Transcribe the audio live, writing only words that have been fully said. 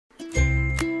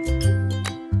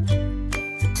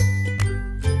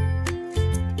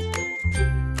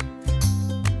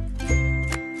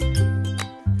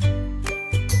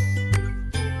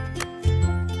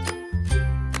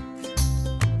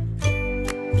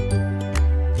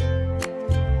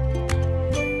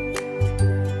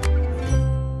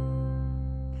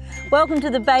Welcome to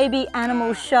the Baby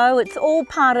Animal Show. It's all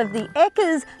part of the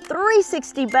Ekka's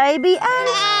 360 Baby, and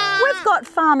we've got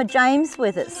Farmer James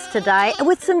with us today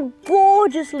with some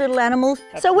gorgeous little animals.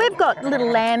 So we've got little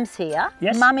lambs here.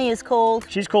 Yes. Mummy is called?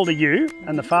 She's called a ewe,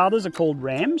 and the fathers are called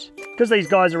rams. Because these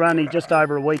guys are only just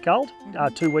over a week old,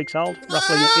 2 weeks old,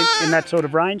 roughly in that sort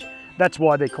of range. That's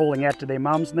why they're calling out to their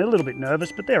mums, and they're a little bit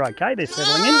nervous, but they're okay, they're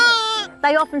settling in.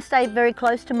 They often stay very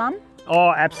close to mum?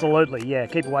 Oh, absolutely, yeah.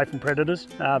 Keep away from predators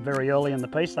very early in the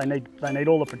piece. They need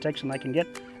all the protection they can get.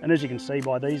 And as you can see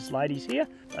by these ladies here,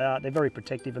 they're very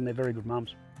protective and they're very good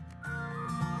mums.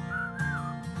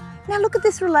 Now look at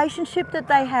this relationship that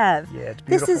they have. Yeah, it's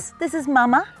beautiful. This is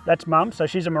Mama. That's Mum, so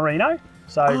she's a merino.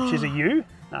 So she's a ewe,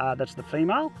 that's the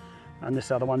female. And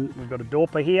this other one, we've got a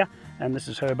dorper here, and this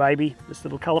is her baby, this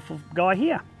little colourful guy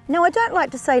here. Now I don't like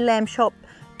to say lamb shop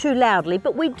too loudly,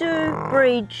 but we do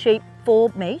breed sheep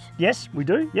for meat. Yes, we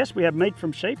do. Yes, we have meat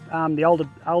from sheep. The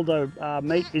older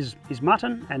meat is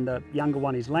mutton, and the younger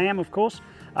one is lamb, of course.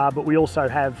 But we also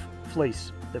have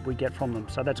fleece that we get from them.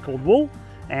 So that's called wool,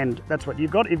 and that's what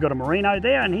you've got. You've got a merino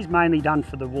there, and he's mainly done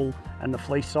for the wool and the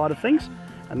fleece side of things.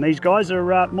 And these guys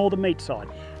are more the meat side.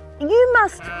 You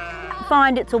must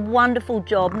find it's a wonderful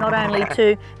job not only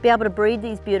to be able to breed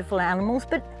these beautiful animals,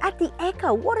 but at the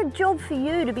Ekka, what a job for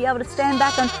you to be able to stand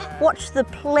back and watch the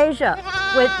pleasure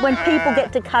when people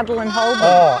get to cuddle and hold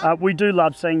them. We do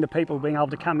love seeing the people being able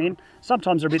to come in.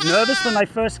 Sometimes they're a bit nervous when they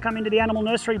first come into the animal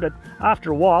nursery, but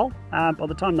after a while, by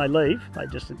the time they leave,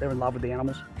 they're in love with the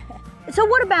animals. So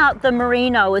what about the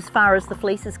merino as far as the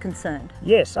fleece is concerned?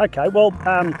 Yes, okay, well,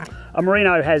 a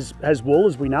merino has wool,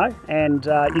 as we know, and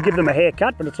you give them a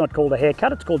haircut, but it's not called a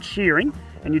haircut, it's called shearing,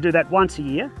 and you do that once a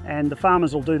year, and the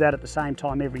farmers will do that at the same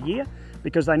time every year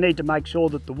because they need to make sure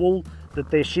that the wool that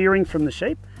they're shearing from the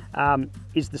sheep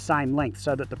is the same length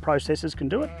so that the processors can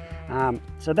do it.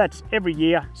 So that's every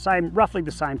year, roughly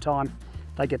the same time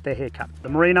they get their haircut. The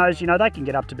merinos, they can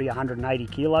get up to be 180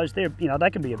 kilos. They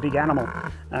can be a big animal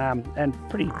and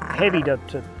pretty heavy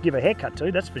to give a haircut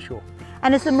to, that's for sure.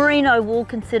 And is the merino wool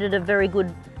considered a very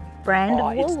good brand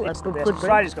of wool? It's the best.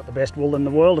 Australia's got the best wool in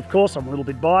the world, of course. I'm a little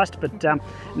bit biased, but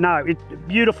no,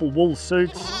 beautiful wool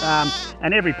suits,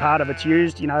 and every part of it's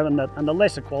used, and the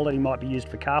lesser quality might be used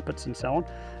for carpets and so on.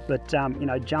 But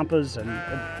jumpers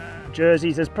and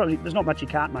jerseys, there's not much you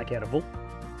can't make out of wool.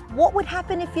 What would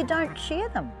happen if you don't shear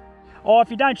them? Oh, if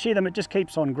you don't shear them, it just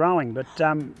keeps on growing,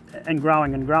 and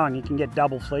growing and growing. You can get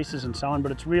double fleeces and so on,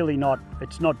 but it's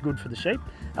not good for the sheep.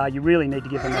 You really need to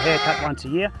give them a haircut once a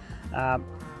year.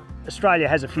 Australia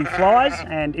has a few flies,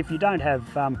 and if you don't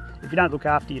look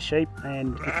after your sheep,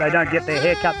 and if they don't get their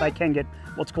haircut, they can get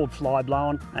what's called fly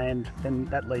blown, and then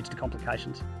that leads to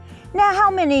complications. Now,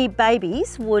 how many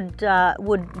babies would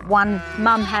one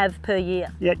mum have per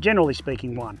year? Yeah, generally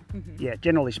speaking, one. Yeah,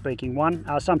 generally speaking, one.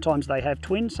 Sometimes they have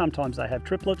twins, sometimes they have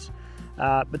triplets,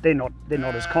 but they're not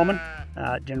as common.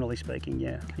 Generally speaking,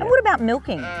 yeah. And what about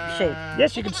milking sheep?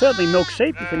 Yes, you can certainly milk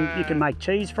sheep. You can make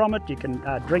cheese from it. You can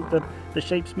drink the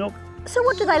sheep's milk. So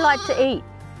what do they like to eat?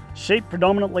 Sheep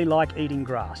predominantly like eating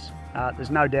grass.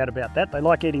 There's no doubt about that. They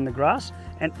like eating the grass.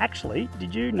 And actually,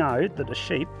 did you know that a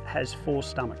sheep has 4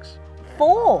 stomachs?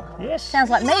 4? Yes. Sounds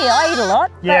like me, I eat a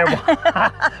lot. Yeah,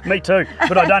 well, me too,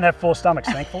 but I don't have 4 stomachs,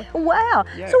 thankfully. Wow,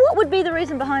 yeah. So what would be the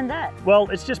reason behind that? Well,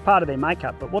 it's just part of their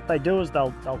makeup, but what they do is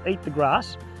they'll eat the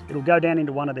grass, it'll go down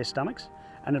into one of their stomachs,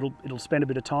 and it'll spend a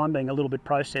bit of time being a little bit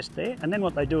processed there, and then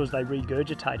what they do is they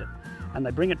regurgitate it, and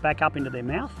they bring it back up into their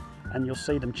mouth, and you'll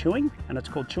see them chewing, and it's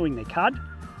called chewing their cud,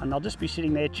 and they'll just be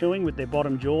sitting there chewing with their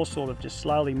bottom jaw sort of just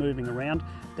slowly moving around.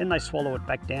 Then they swallow it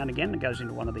back down again and it goes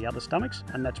into one of the other stomachs,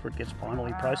 and that's where it gets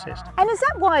finally processed. And is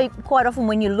that why quite often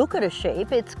when you look at a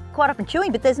sheep, it's quite often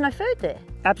chewing, but there's no food there?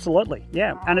 Absolutely,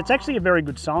 yeah. And it's actually a very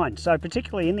good sign. So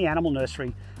particularly in the animal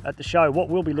nursery at the show, what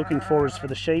we'll be looking for is for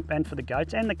the sheep and for the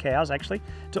goats and the cows actually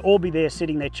to all be there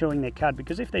sitting there chewing their cud,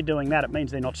 because if they're doing that, it means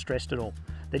they're not stressed at all.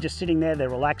 They're just sitting there, they're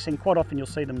relaxing. Quite often you'll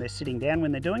see them, they're sitting down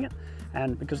when they're doing it,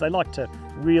 and because they like to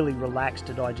really relax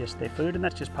to digest their food, and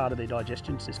that's just part of their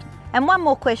digestion system. And one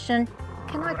more question.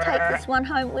 Can I take this one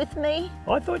home with me?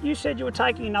 I thought you said you were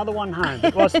taking another one home,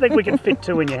 but I think we can fit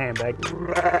 2 in your handbag.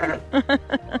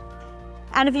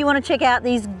 And if you want to check out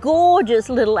these gorgeous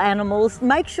little animals,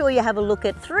 make sure you have a look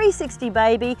at 360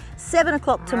 Baby, 7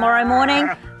 o'clock tomorrow morning.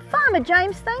 Farmer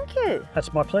James, thank you.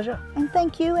 That's my pleasure. And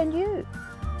thank you and you.